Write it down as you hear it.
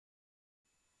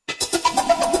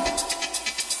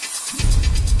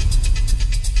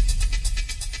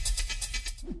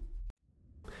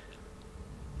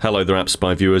Hello there, App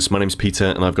Spy viewers. My name's Peter,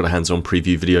 and I've got a hands-on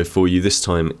preview video for you. This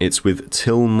time, it's with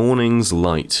Till Morning's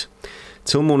Light.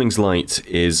 Till Morning's Light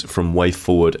is from Way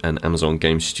Forward and Amazon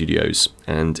Game Studios,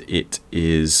 and it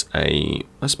is I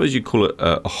suppose you'd call it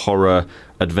a horror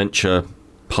adventure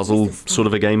puzzle sort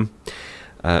of a game.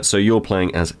 So you're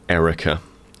playing as Erica,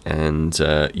 and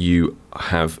you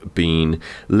have been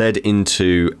led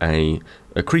into a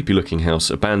creepy-looking house,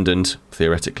 abandoned,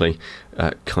 theoretically,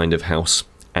 kind of house,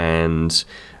 and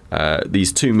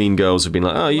these two mean girls have been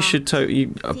like, oh, you should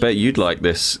I bet you'd like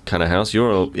this kind of house. You're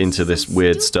all into this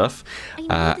weird stuff.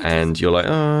 And you're like,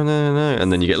 oh, no.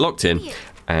 And then you get locked in,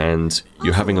 and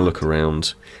you're having a look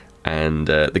around, and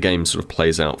the game sort of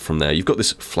plays out from there. You've got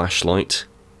this flashlight,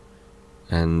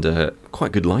 and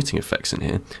quite good lighting effects in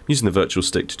here. I'm using the virtual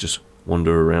stick to just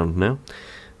wander around now.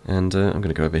 And I'm going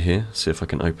to go over here, see if I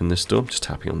can open this door. Just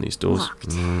tapping on these doors.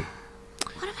 What am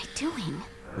I doing?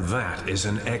 That is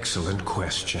an excellent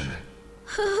question.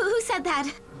 Who said that?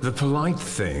 The polite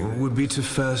thing would be to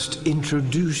first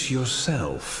introduce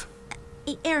yourself.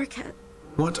 Erica.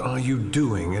 What are you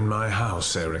doing in my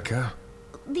house, Erica?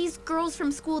 These girls from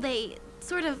school, they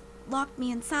sort of locked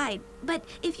me inside. But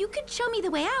if you could show me the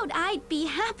way out, I'd be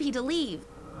happy to leave.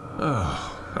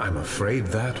 Oh, I'm afraid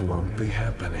that won't be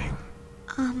happening.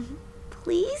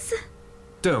 Please?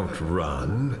 Don't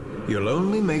run. You'll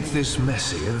only make this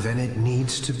messier than it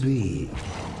needs to be.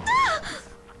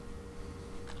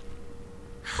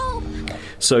 Help!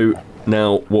 So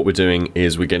now what we're doing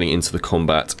is we're getting into the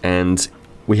combat, and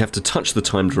we have to touch the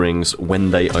timed rings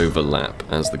when they overlap,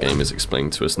 as the game is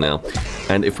explaining to us now.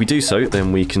 And if we do so,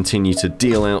 then we continue to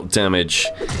deal out damage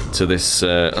to this,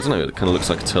 I don't know, it kind of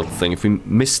looks like a turtle thing. If we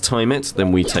mistime it,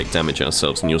 then we take damage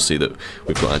ourselves, and you'll see that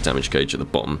we've got our damage gauge at the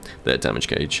bottom. Their damage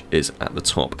gauge is at the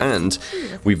top, and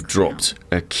we've dropped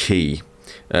a key.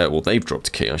 Well, they've dropped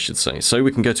a key, I should say. So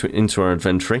we can go into our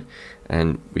inventory,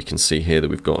 and we can see here that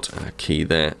we've got a key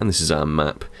there, and this is our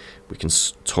map. We can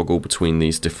toggle between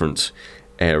these different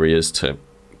areas to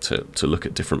look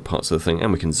at different parts of the thing,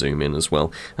 and we can zoom in as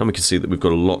well, and we can see that we've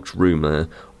got a locked room there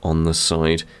on the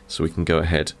side, so we can go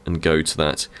ahead and go to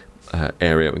that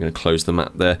area. We're going to close the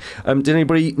map there. Did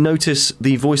anybody notice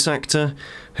the voice actor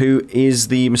who is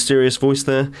the mysterious voice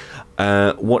there?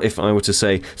 What if I were to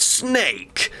say,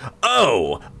 Snake?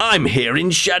 Oh, I'm here in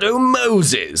Shadow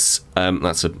Moses.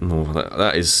 That's a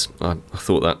that is I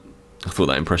thought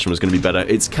that impression was going to be better.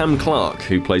 It's Cam Clark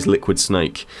who plays Liquid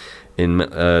Snake in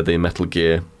the Metal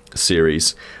Gear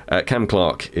series. Cam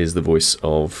Clark is the voice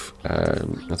of, I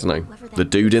don't know, the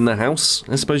dude in the house,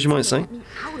 I suppose you might say.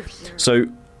 So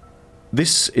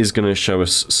this is going to show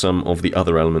us some of the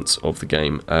other elements of the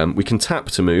game. We can tap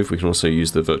to move, we can also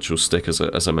use the virtual stick as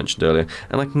I mentioned earlier,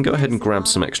 and I can go ahead and grab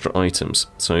some extra items.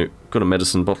 So I've got a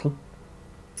medicine bottle,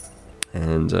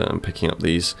 and I'm picking up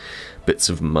these bits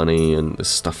of money and there's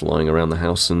stuff lying around the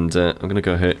house, and I'm going to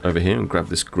go over here and grab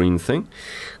this green thing.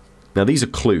 Now these are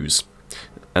clues,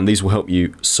 and these will help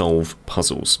you solve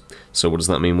puzzles. So what does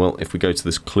that mean? Well, if we go to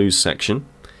this clues section,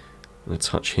 I'm going to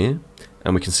touch here,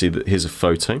 and we can see that here's a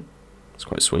photo. It's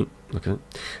quite sweet, look at it.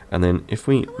 And then if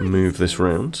we move this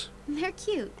round, They're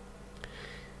cute.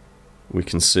 we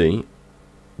can see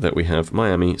that we have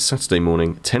Miami, Saturday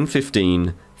morning,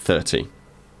 10:15:30.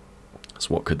 So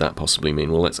what could that possibly mean?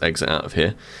 Well, let's exit out of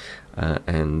here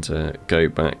and go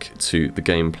back to the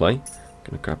gameplay. I'm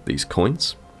going to grab these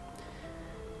coins.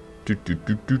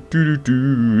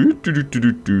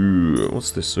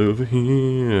 What's this over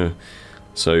here?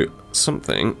 So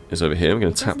something is over here. I'm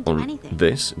going to tap on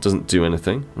this. It doesn't do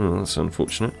anything. Oh, that's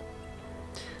unfortunate.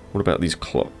 What about these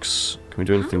clocks? Can we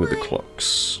do anything with the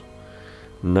clocks?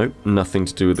 Nope, nothing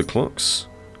to do with the clocks.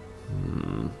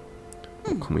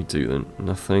 What can we do then?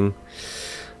 Nothing.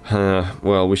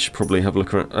 Well, we should probably have a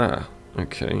look around.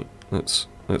 Okay. Let's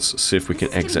see if we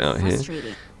can exit out here.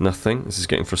 Nothing. This is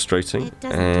getting frustrating.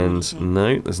 And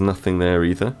no, there's nothing there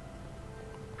either.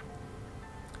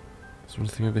 Is there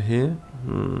anything over here?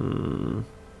 No.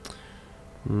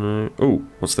 Oh,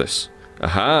 what's this?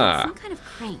 Aha! Some kind of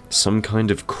crank. Some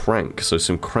kind of crank. So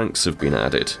some cranks have been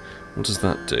added. What does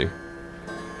that do?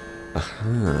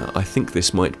 Aha! I think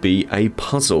this might be a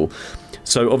puzzle.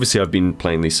 So obviously I've been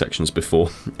playing these sections before,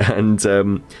 and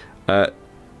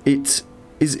it's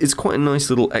quite a nice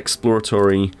little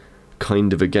exploratory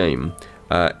kind of a game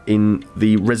in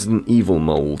the Resident Evil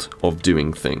mold of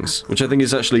doing things, which I think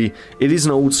is actually, it is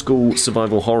an old school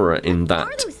survival horror in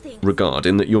that regard,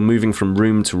 in that you're moving from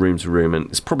room to room to room, and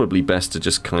it's probably best to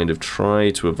just kind of try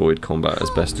to avoid combat as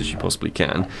best as you possibly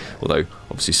can, although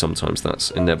obviously sometimes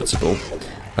that's inevitable.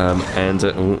 Oh,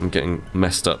 I'm getting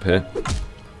messed up here.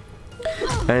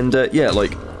 And yeah,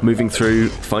 like moving through,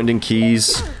 finding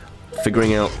keys,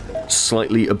 figuring out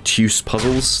slightly obtuse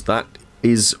puzzles. That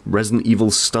is Resident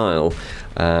Evil style.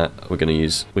 We're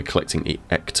collecting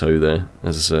Ecto there,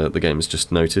 as the game has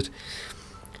just noted.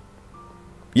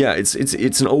 Yeah,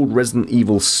 it's an old Resident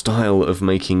Evil style of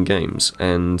making games,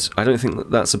 and I don't think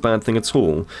that that's a bad thing at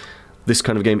all. This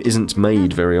kind of game isn't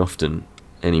made very often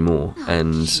anymore,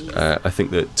 and I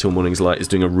think that Till Morning's Light is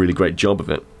doing a really great job of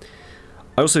it.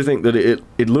 I also think that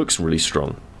it looks really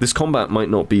strong. This combat might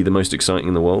not be the most exciting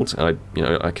in the world. I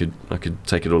could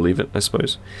take it or leave it, I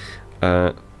suppose.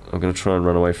 I'm going to try and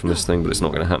run away from this thing, but it's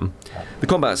not going to happen. The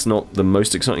combat's not the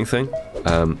most exciting thing.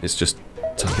 It's just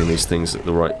tapping these things at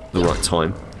the right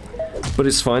time. But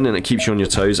it's fine, and it keeps you on your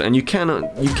toes, and you can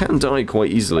die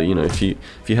quite easily. You know, if you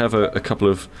have a couple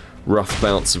of rough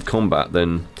bouts of combat,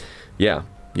 then yeah,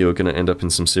 you're going to end up in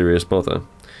some serious bother.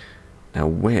 Now,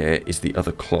 where is the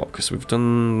other clock? So we've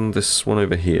done this one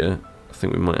over here. I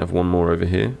think we might have one more over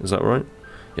here. Is that right?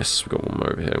 Yes, we've got one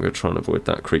more over here. I'm going to try and avoid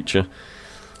that creature.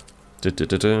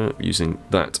 Using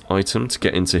that item to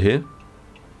get into here.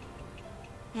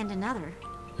 And another.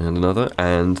 And another.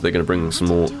 And they're going to bring some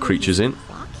more creatures in.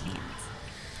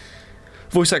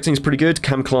 Voice acting is pretty good.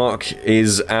 Cam Clark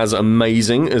is as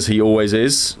amazing as he always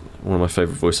is. One of my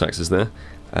favourite voice actors there.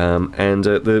 And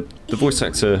the voice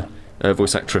actor...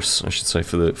 voice actress, I should say,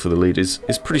 for the lead is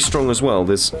pretty strong as well.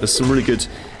 There's some really good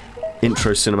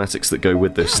intro cinematics that go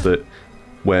with this,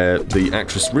 where the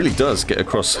actress really does get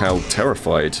across how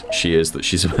terrified she is that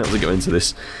she's about to go into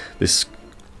this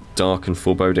dark and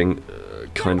foreboding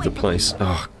kind of a place.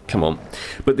 Oh, come on!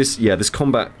 But this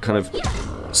combat kind of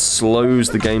slows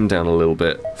the game down a little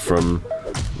bit from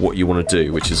what you want to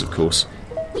do, which is of course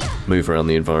move around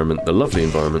the environment, the lovely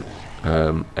environment,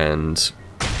 and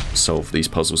solve these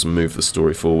puzzles and move the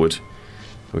story forward.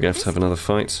 We're going to have another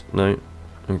fight? No?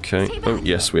 Okay. Oh,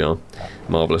 yes, we are.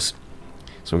 Marvellous.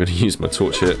 So I'm going to use my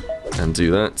torch here and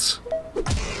do that.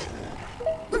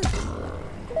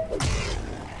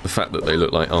 The fact that they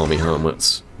look like army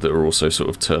helmets that are also sort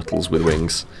of turtles with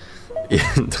wings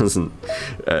isn't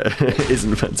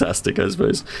fantastic, I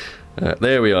suppose.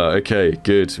 There we are. Okay,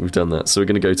 good. We've done that. So we're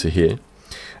going to go to here.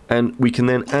 And we can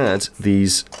then add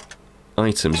these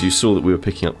items. You saw that we were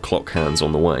picking up clock hands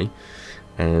on the way,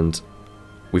 and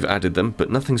we've added them,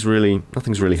 but nothing's really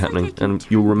happening. And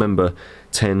you'll remember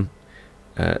 10,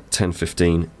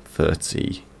 15,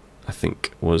 30, I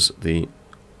think was the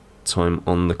time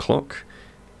on the clock.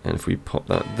 And if we pop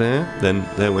that there, then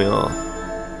there we are.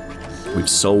 We've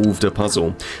solved a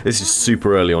puzzle. This is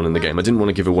super early on in the game. I didn't want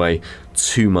to give away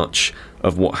too much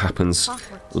of what happens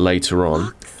later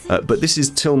on. But this is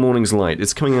Till Morning's Light.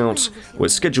 It's coming out, well,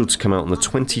 it's scheduled to come out on the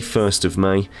 21st of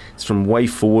May. It's from Way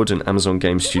Forward and Amazon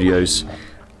Game Studios.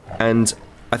 And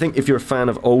I think if you're a fan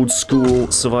of old school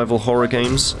survival horror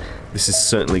games, this is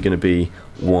certainly going to be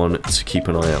one to keep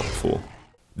an eye out for.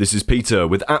 This is Peter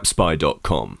with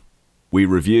AppSpy.com. We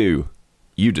review,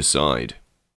 you decide.